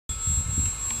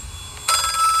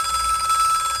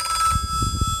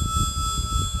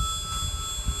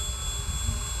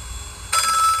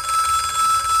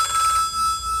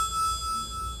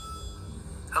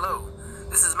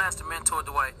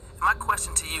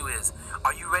you is,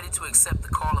 are you ready to accept the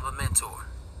call of a mentor?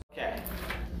 Okay.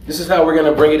 This is how we're going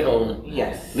to bring it home.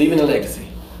 Yes. Leaving a legacy.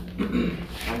 Let me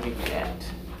get that.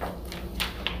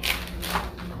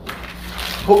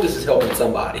 Hope this is helping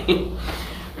somebody.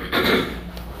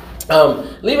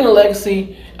 Leaving a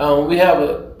legacy, we have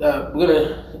we're going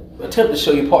to attempt to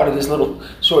show you part of this little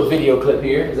short video clip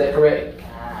here. Is that correct?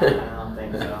 I don't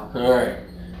think so. All right.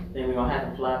 Then we're going to have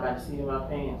to fly by the seat of our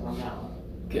pants on that one.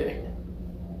 Okay.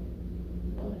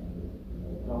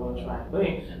 So we'll try.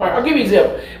 All right, I'll give you an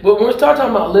example. But when we start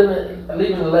talking about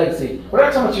leaving a legacy, we're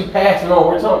not talking about you passing on.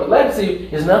 We're talking about legacy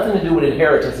is nothing to do with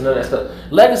inheritance and none of that stuff.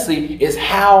 Legacy is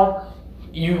how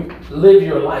you live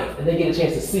your life and they get a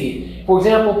chance to see it. For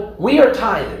example, we are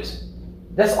tithers.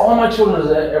 That's all my children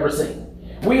have ever seen.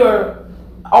 We are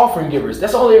offering givers.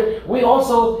 That's all they're. We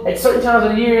also, at certain times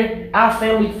of the year, our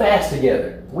family fasts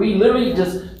together. We literally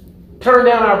just turn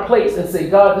down our plates and say,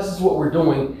 God, this is what we're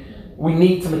doing. We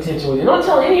need some attention with you. Not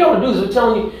telling any of you to do this, we're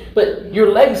telling you, but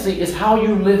your legacy is how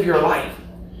you live your life.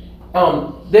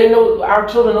 They know, our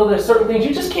children know there's certain things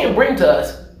you just can't bring to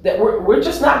us that we're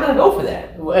just not going to go for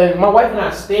that. And my wife and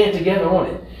I stand together on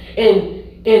it.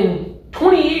 And in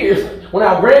 20 years, when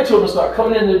our grandchildren start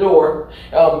coming in the door,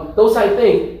 those type of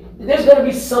things, there's going to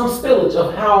be some spillage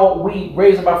of how we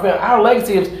raise up our family. Our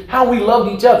legacy is how we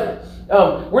loved each other.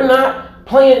 We're not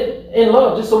playing in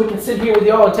love just so we can sit here with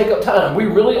y'all and take up time. We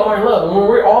really are in love. And when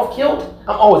we're off kilt,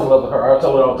 I'm always in love with her. I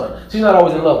tell her all the time. She's not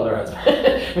always in love with her husband.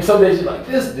 And some days she's like,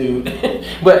 this dude.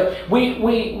 But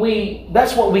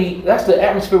that's the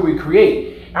atmosphere we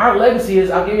create. Our legacy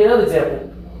is, I'll give you another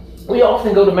example. We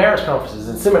often go to marriage conferences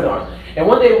and seminars. And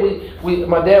one day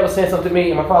my dad was saying something to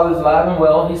me, and my father's alive and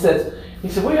well. He said,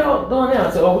 what are y'all doing now?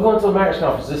 I said, oh, we're going to a marriage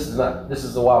conference. This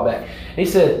is a while back. And he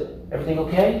said, everything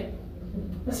okay?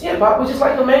 I said, yeah, Bob, we just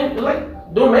like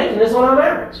doing maintenance on our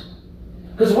marriage.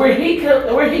 Because where he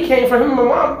came from, him and my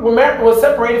mom was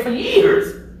separated for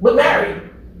years, but married.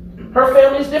 Her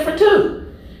family is different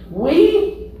too.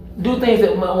 We do things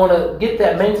that want to get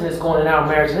that maintenance going in our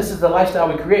marriage, and this is the lifestyle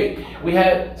we create. We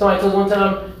had somebody told us one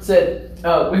time, said,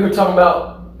 we were talking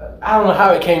about, I don't know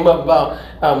how it came up about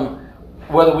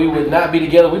whether we would not be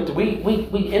together.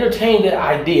 We entertained that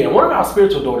idea. And one of our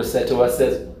spiritual daughters said to us,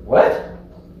 says, what?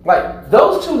 Like,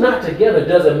 those two not together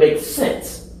doesn't make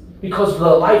sense because of the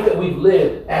life that we've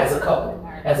lived as a couple,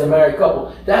 as a married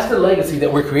couple. That's the legacy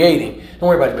that we're creating. Don't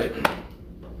worry about it, baby.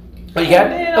 Oh, you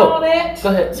got it? All that? Go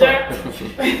ahead. Sorry.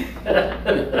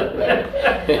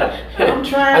 I'm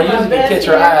trying. I usually can catch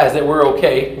your eyes that we're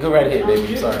okay. Go right ahead,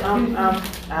 baby. Sorry.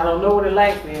 I don't know what it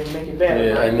like then to make it better.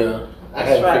 Yeah, I know.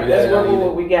 That's right. That's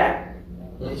what we got.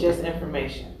 It's just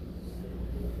information.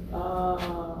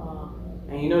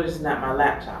 And you know this is not my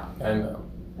laptop. I know.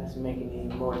 That's making it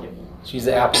even more difficult. She's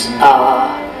the apple.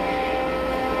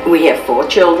 We have 4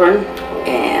 children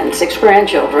and 6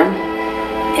 grandchildren,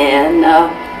 and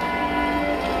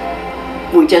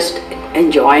we're just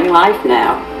enjoying life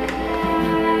now.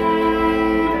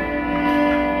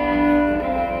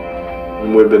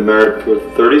 We've been married for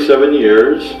 37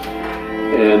 years,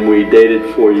 and we dated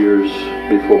 4 years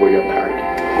before we got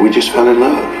married. We just fell in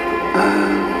love.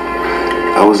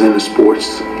 I was into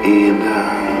sports, and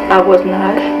I was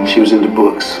not. She was into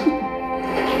books.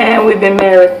 And we've been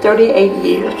married 38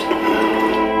 years.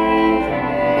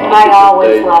 I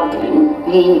always loved him.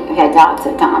 He had doubts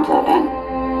at times, I think.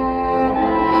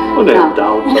 Well, they have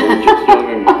doubts. I was just young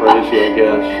and crazy, I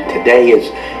guess. Today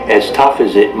is as tough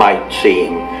as it might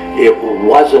seem. It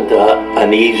wasn't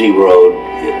an easy road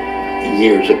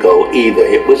years ago either.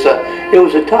 It was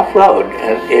a tough road,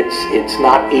 and it's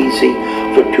not easy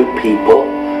for 2 people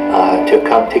to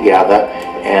come together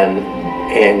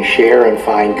and share and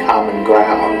find common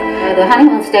ground. The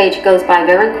honeymoon stage goes by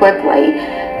very quickly,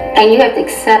 and you have to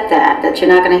accept that you're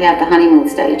not going to have the honeymoon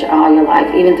stage all your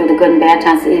life, even through the good and bad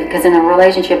times, because in a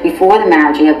relationship before the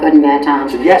marriage you have good and bad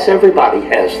times. Yes, everybody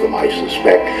has them, I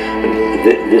suspect.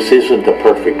 This isn't a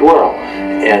perfect world,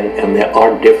 and there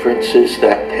are differences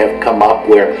that have come up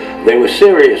where they were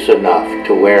serious enough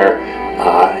to where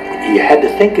you had to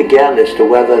think again as to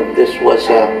whether this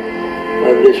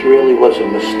really was a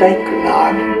mistake or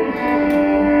not.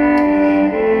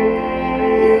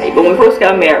 When we first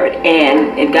got married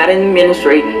and got in the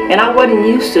ministry, and I wasn't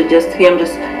used to him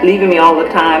just leaving me all the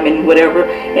time and whatever,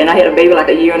 and I had a baby like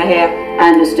a year and a half. I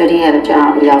understood he had a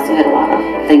job, but he also had a lot of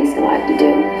things he liked to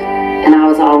do. And I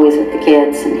was always with the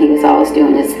kids, and he was always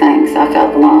doing his thing, so I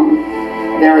felt alone,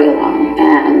 very alone.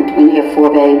 And when you have 4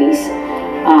 babies,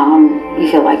 you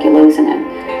feel like you're losing it.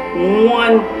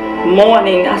 One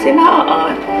mourning. I said,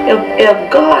 nah,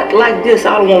 if God like this,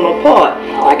 I don't want no part.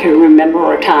 I can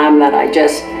remember a time that I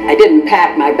didn't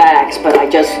pack my bags, but I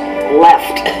just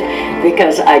left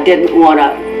because I didn't want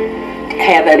to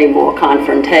have any more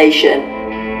confrontation.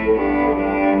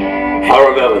 I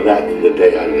remember that the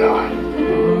day I died.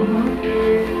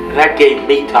 And that gave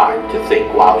me time to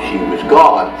think while she was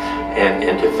gone,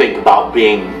 and to think about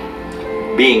being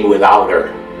without her.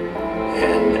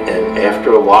 And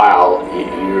after a while,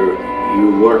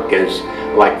 you work as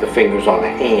like the fingers on a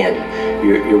hand.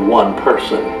 You're one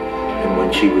person. And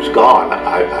when she was gone,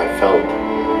 I felt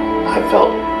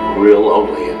real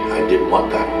lonely, and I didn't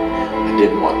want that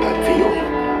feeling.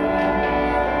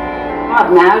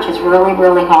 Marriage is really,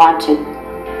 really hard to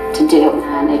do.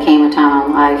 And there came a time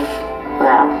in life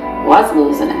where I was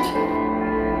losing it.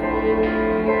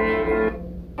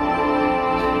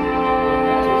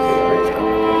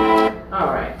 All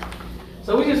right.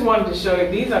 So we just wanted to show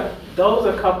you, those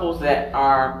are couples that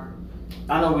are,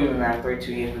 I know we've been married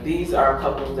 32 years, but these are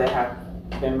couples that have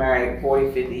been married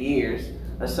 40, 50 years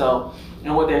or so.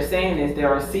 And what they're saying is there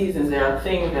are seasons, there are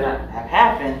things that have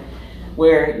happened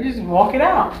where you just walk it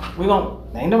out.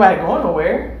 Ain't nobody going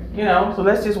nowhere, so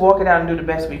let's just walk it out and do the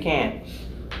best we can.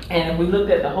 And we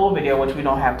looked at the whole video, which we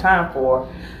don't have time for.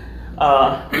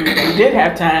 We did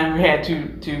have time, we had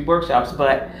two workshops,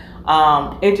 but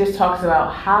it just talks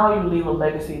about how you leave a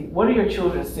legacy. What are your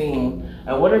children seeing,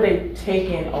 and what are they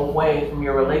taking away from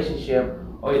your relationship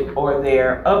or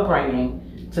their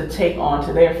upbringing to take on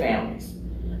to their families?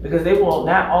 Because they will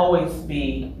not always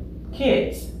be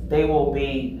kids. They will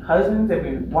be husbands, they'll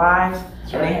be wives,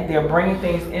 and they're bringing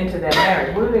things into their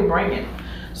marriage. What are they bringing?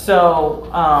 So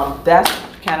that's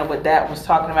kind of what that was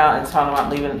talking about, and talking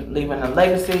about leaving a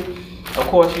legacy. Of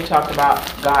course, you talked about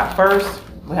God first.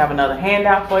 We have another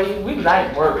handout for you. We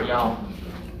like work, y'all.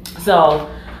 So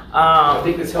I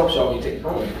think this helps y'all when you take it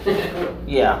home.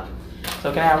 yeah.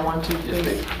 So can I have 1, 2,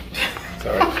 please?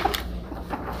 Sorry.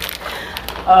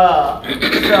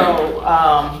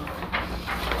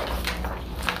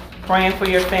 Praying for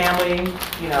your family.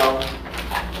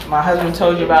 My husband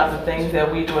told you about the things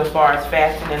that we do as far as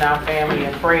fasting in our family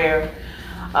and prayer.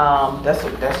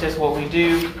 That's just what we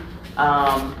do.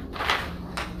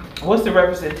 What's the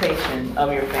representation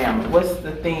of your family? What's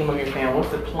the theme of your family?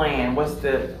 What's the plan? What's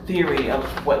the theory of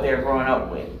what they're growing up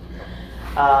with?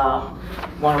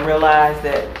 Want to realize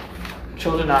that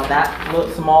children are not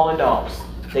small adults.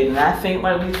 They do not think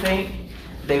like we think.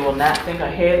 They will not think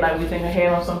ahead like we think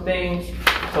ahead on some things.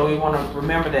 So we want to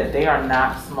remember that they are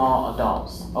not small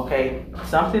adults, okay?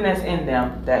 Something that's in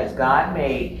them that is God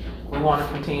made, we want to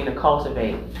continue to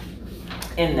cultivate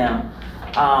in them,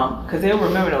 because they'll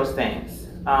remember those things.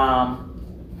 My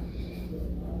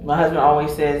husband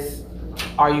always says,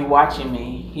 "Are you watching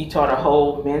me?" He taught a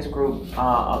whole men's group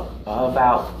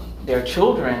about their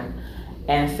children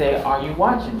and say, "Are you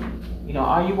watching me?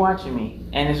 Are you watching me?"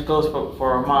 And this goes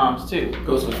for moms too.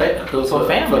 Goes for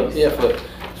families. For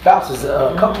spouses,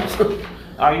 couples.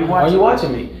 Are you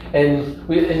watching me?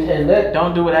 And that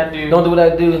don't do what I do. Don't do what I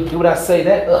do. Do what I say.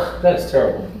 That is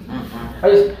terrible. I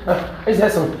just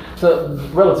had some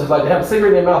relatives like to have a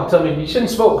cigarette in their mouth and tell me you shouldn't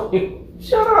smoke.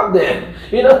 Shut up, then.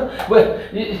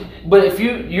 But if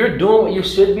you're doing what you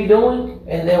should be doing,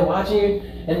 and they're watching you,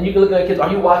 and you can look at kids. Are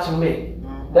you watching me?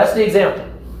 That's the example.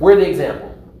 We're the example.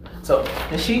 So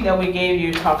the sheet that we gave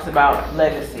you talks about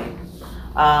legacy.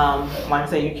 Like I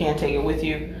say, you can't take it with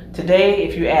you. Today,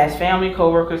 if you ask family,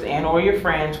 coworkers, and or your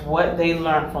friends what they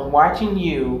learned from watching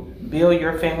you build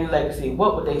your family legacy,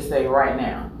 what would they say right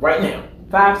now? Right now.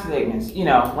 5 statements.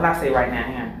 When I say right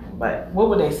now, but what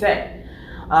would they say?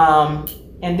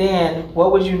 And then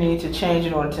what would you need to change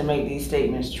in order to make these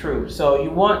statements true? So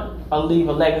you want to leave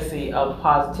a legacy of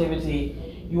positivity.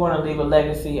 You want to leave a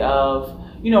legacy of,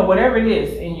 whatever it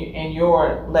is in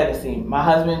your legacy. My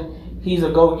husband, he's a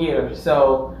go-getter.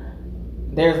 So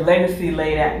there's legacy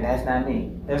laid out. That's not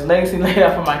me. There's legacy laid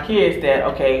out for my kids that,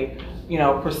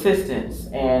 persistence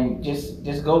and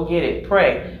just go get it.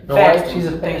 Pray. She's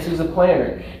a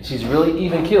planner. She's really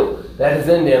even keeled. That is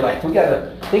in there. Like, we got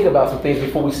to think about some things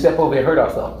before we step over and hurt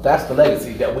ourselves. That's the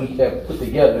legacy that we have put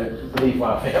together to leave for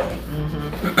our family.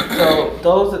 So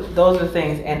those are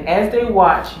things. And as they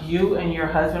watch you and your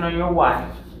husband or your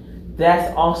wife,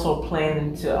 that's also playing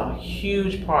into a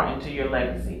huge part into your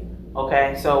legacy.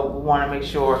 Okay, so we want to make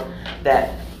sure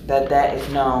that is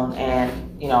known, and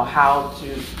how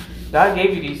to. God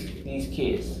gave you these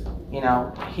kids.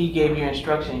 He gave you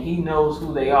instruction. He knows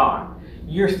who they are.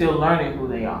 You're still learning who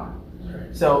they are.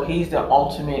 So He's the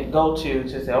ultimate go-to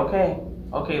to say, okay,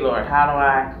 Lord, how do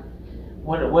I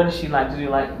what does she like to do?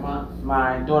 Like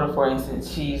my daughter, for instance,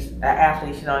 she's an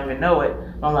athlete. She don't even know it.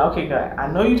 I'm like, okay, good.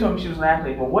 I know you told me she was an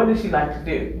athlete, but what does she like to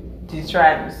do? She's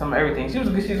tried some everything. She's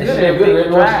good at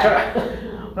everything.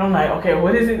 But I'm like, okay,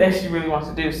 what is it that she really wants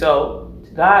to do? So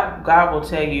God will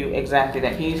tell you exactly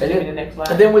that. He's giving the next life.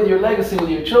 And then with your legacy, with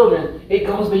your children, it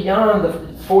goes beyond the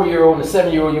 4-year-old and the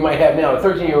 7-year-old you might have now, the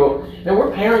 13-year-old. And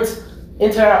we're parents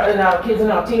into our kids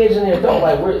and our teenagers and the adult.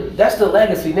 Like that's the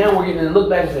legacy. Now we're getting to look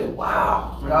back and say,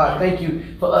 wow, God, thank you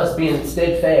for us being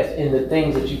steadfast in the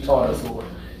things that you taught us, Lord.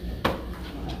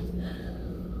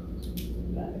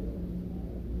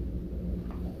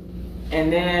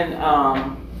 And then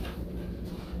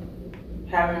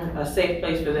having a safe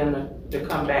place for them to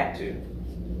come back to.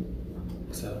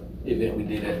 So the event we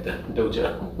did at the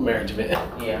dojo marriage event.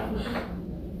 Yeah.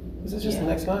 Is this just the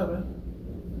next slide, man?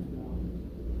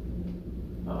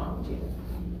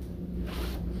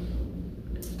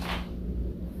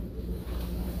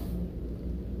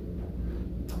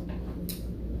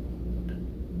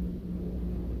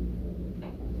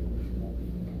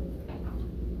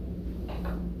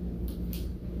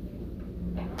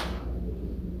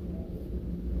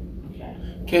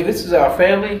 Okay, this is our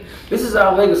family. This is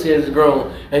our legacy as it's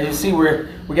grown. As you see,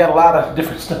 we got a lot of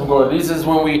different stuff going on. This is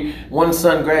when one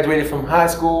son graduated from high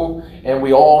school, and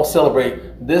we all celebrate.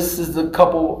 This is the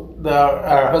couple,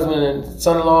 our husband and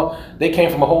son-in-law. They came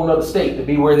from a whole nother state to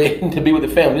be with the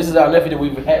family. This is our nephew that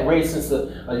we've had raised since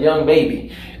a young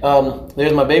baby.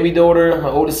 There's my baby daughter, my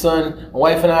oldest son, my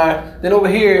wife and I. Then over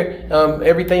here,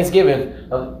 every Thanksgiving,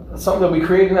 something that we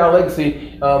created in our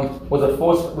legacy was a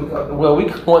force. We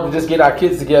wanted to just get our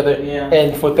kids together, and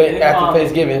after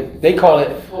Thanksgiving, they call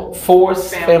it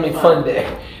Force Family Fun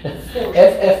Day.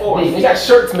 FFD. We got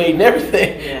shirts made and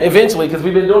everything eventually, because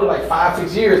we've been doing it like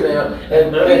 5-6 years now.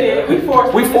 And we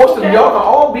forced them. Y'all can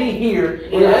all be here.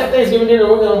 And after Thanksgiving dinner,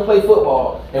 we're gonna play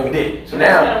football, and we did. So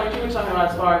now, what you were talking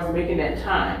about as far as making that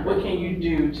time, what can you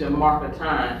do to mark a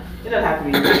time? It doesn't have to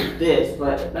be this,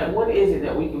 but like, what is it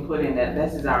that we can put in that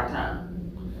this is our time?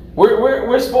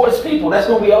 We're sports people. That's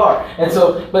who we are. And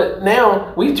so, but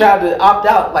now we tried to opt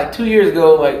out like 2 years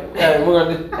ago. Like we're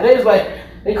gonna do, and it was like.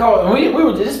 They called. We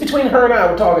were just between her and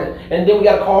I were talking, and then we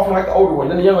got a call from like the older one,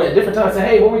 then the younger one at different times saying,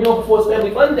 "Hey, what are we doing for Force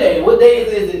Family Fun Day? What day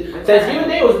is it? Thanksgiving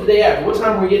Day was the day after. What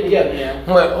time are we getting together?" Yeah.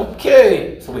 I'm like,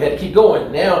 okay. So we had to keep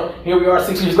going. Now here we are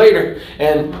 6 years later,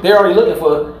 and they're already looking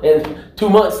for in 2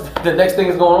 months. The next thing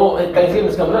is going on, and Thanksgiving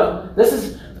is coming up. This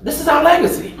is our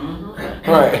legacy,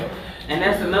 right? And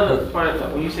that's another part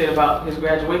of when you said about his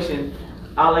graduation.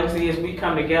 Our legacy is we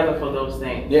come together for those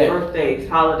things. Yeah. Birthdays,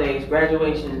 holidays,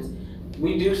 graduations.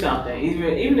 We do something,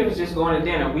 even if it's just going to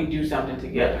dinner. We do something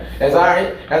together. As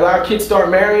our kids start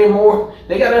marrying more,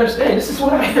 they gotta understand this is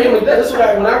what our family does. This is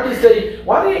what when our kids say,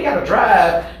 why they ain't gotta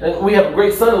drive? And we have a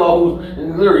great son-in-law who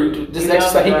literally just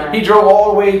he drove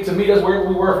all the way to meet us where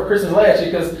we were for Christmas last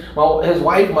year because his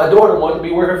wife, my daughter, wanted to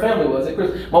be where her family was at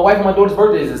Christmas. My wife and my daughter's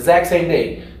birthday is the exact same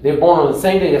day. They're born on the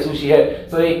same day. That's what she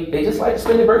had. So they just like to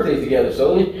spend their birthdays together.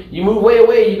 So you move way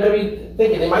away, you better be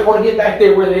thinking they might want to get back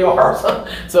there where they are.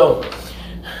 So.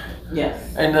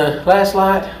 Yes. And the last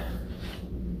slide.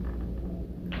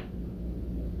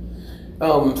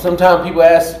 Sometimes people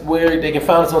ask where they can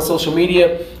find us on social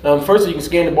media. First, you can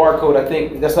scan the barcode. I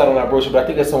think that's not on our brochure, but I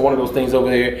think that's on one of those things over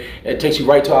there. It takes you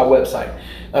right to our website.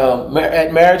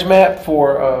 At Marriage Map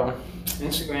for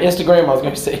Instagram, I was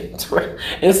going to say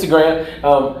Instagram.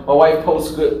 My wife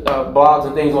posts good blogs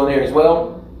and things on there as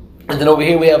well. And then over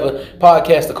here we have a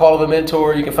podcast, The Call of a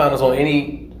Mentor. You can find us on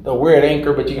we're at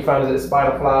Anchor, but you can find us at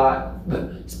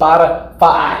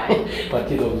Spotify. My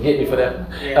kids will get me for that.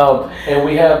 Yeah. And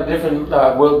we have different,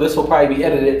 this will probably be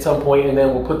edited at some point, and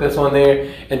then we'll put this on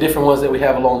there, and different ones that we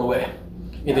have along the way.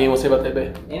 Anything you want to say about that,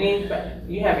 babe?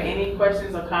 You have any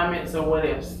questions or comments or what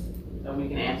ifs that we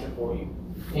can answer for you?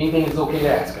 Anything is okay to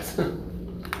ask us.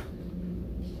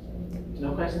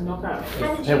 No questions, no comments.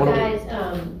 How did you guys,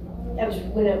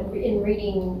 in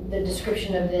reading the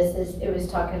description of this, it was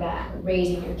talking about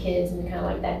raising your kids and kind of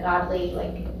like that godly,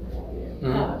 like,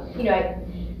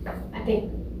 I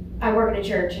think I work at a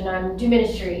church and I do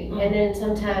ministry, and then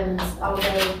sometimes I'll go,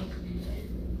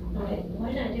 okay,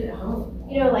 what did I do at home?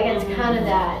 Like it's kind of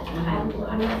that,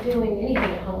 I'm not doing anything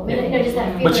at home. And just that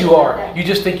feeling. But you are. You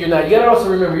just think you're not. You gotta also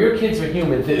remember your kids are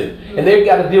human too. And they've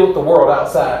got to deal with the world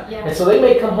outside. Yeah. And so they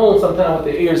may come home sometime with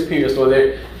their ears pierced or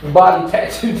their body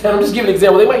tattooed. I'm just giving an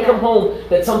example. They might come home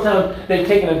that sometimes they've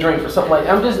taken a drink or something like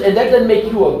that. And that doesn't make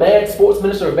you a bad sports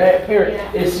minister or a bad parent.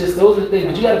 Yeah. It's just those are the things.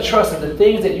 But you gotta trust that the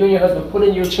things that you and your husband put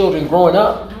in your children growing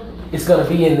up, it's going to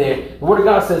be in there. The Word of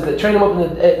God says that train them up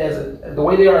the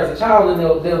way they are as a child, and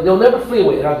they'll never flee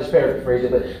away. And I'll just paraphrase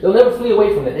it, but they'll never flee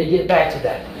away from it. They get back to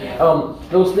that.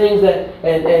 Those things that,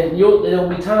 and there'll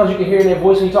be times you can hear in their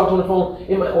voice when you talk to them on the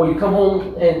phone, or you come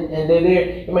home and they're there.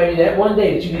 It might be that one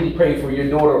day that you need to pray for your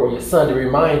daughter or your son to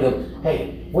remind them,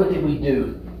 hey, what did we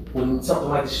do when something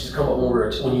like this used to come up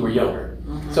when you were younger?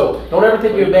 So don't ever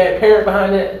think you're a bad parent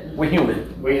behind that. We're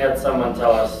human. We had someone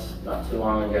tell us not too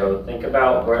long ago, think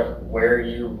about where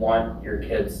you want your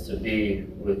kids to be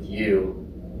with you,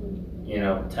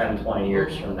 10, 20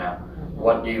 years from now.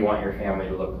 What do you want your family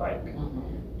to look like?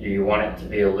 Do you want it to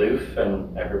be aloof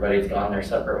and everybody's gone their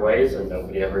separate ways and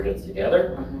nobody ever gets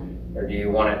together? Or do you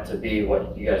want it to be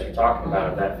what you guys are talking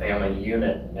about, of that family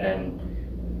unit, and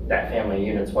that family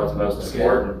unit's what's most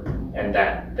important, and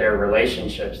that their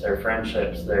relationships, their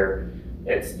friendships,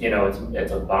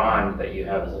 it's a bond that you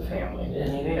have as a family,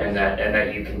 and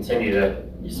that you continue to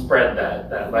spread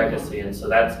that legacy. And so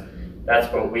that's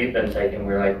what we've been taking.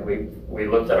 We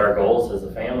looked at our goals as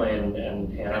a family,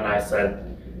 and Hannah and I said,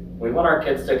 we want our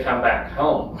kids to come back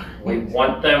home. We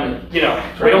want them, we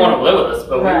don't want them to live with us,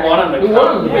 but we want them to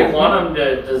come. We want them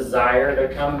to desire to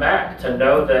come back, to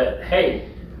know that, hey,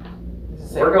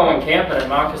 we're going camping at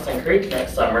Moccasin Creek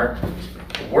next summer.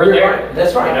 We're there. Right.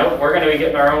 That's right. We're going to be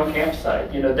getting our own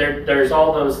campsite. There's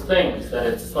all those things that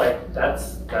it's like,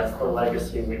 that's the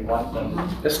legacy we want them.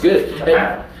 That's good. To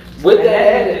have. With that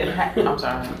added, I'm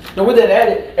sorry. No, with that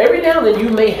added, every now and then you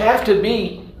may have to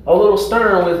be a little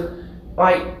stern with,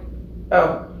 like,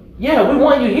 yeah, we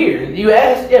want you here. You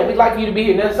asked, yeah, we'd like for you to be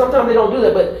here. Now, sometimes they don't do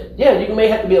that, but yeah, you may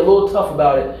have to be a little tough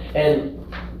about it and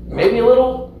maybe a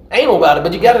little anal about it,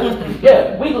 but you gotta,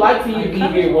 yeah, we'd like for you to be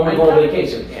here when we go on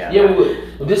vacation. Yeah, we would.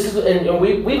 This is, and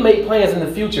we made plans in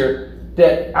the future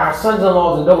that our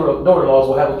sons-in-laws and daughter-in-laws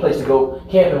will have a place to go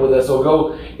camping with us, or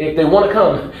go, if they want to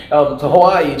come to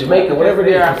Hawaii, Jamaica, whatever it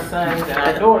is. They're our sons and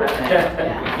our daughters,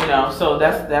 so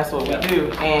that's what we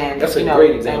do. And that's a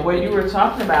great example. And what you were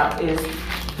talking about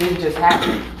didn't just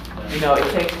happen.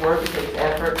 It takes work, it takes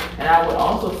effort. And I would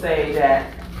also say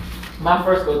that my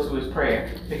first go-to is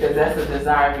prayer, because that's the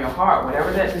desire of your heart.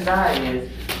 Whatever that desire is,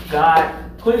 God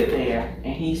put it there,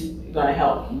 and He's going to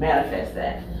help manifest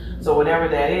that. So whatever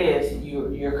that is,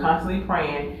 you're constantly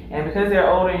praying, and because they're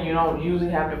older and you don't usually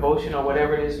have devotion or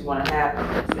whatever it is you want to have,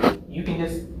 you can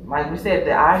just, like we said,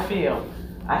 that I feel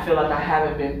like I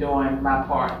haven't been doing my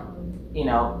part, in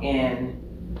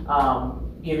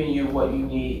giving you what you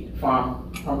need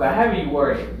from God, however you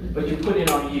word it, but you put it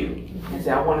on you and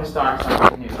say, I want to start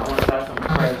something new. I want to start something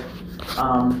fresh.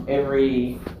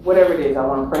 Whatever it is, I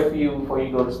want to pray for you before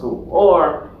you go to school,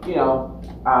 or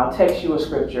I'll text you a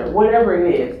scripture, whatever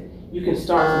it is. You can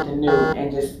start something new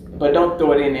and but don't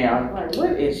throw it in there. I'm like,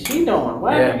 what is she doing?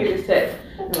 Why did I get this text?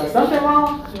 Is there something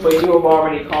wrong? But you have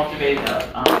already cultivated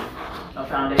a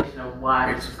foundation of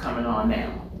why this is coming on now.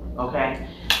 Okay?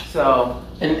 So.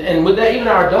 And with that, even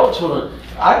our adult children,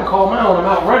 I can call mine when I'm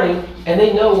out running, and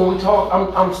they know when we talk,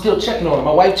 I'm still checking on them.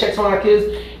 My wife checks on our kids,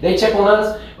 they check on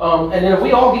us, and then if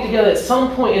we all get together at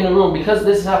some point in the room, because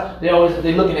this is how they're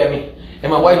looking at me.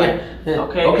 And my wife,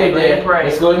 okay, Dad,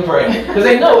 let's go ahead and pray. Because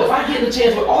they know if I get the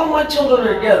chance, when all my children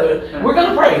are together, we're going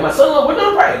to pray. My son, we're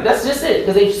going to pray. That's just it.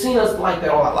 Because they've seen us like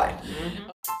that all our life.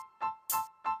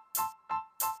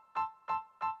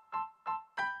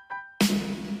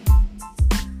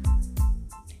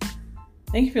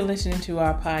 Thank you for listening to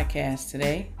our podcast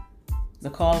today,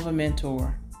 The Call of a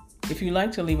Mentor. If you'd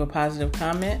like to leave a positive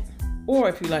comment, or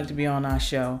if you'd like to be on our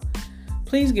show,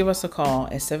 please give us a call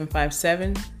at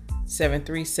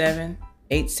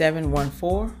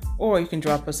 757-737-8714, or you can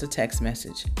drop us a text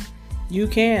message. You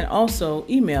can also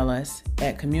email us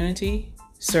at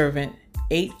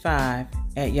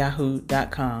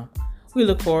communityservant85@yahoo.com. We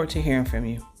look forward to hearing from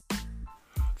you.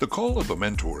 The Call of a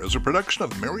Mentor is a production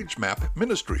of Marriage Map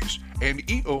Ministries and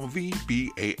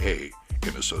EOVBAA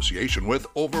in association with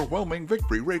Overwhelming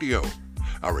Victory Radio.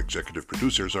 Our executive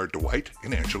producers are Dwight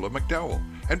and Angela McDowell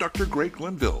and Dr. Greg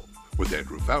Linville, with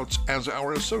Andrew Fouts as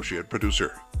our associate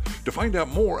producer. To find out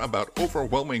more about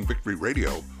Overwhelming Victory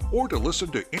Radio or to listen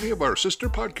to any of our sister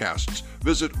podcasts,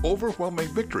 visit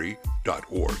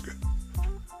overwhelmingvictory.org.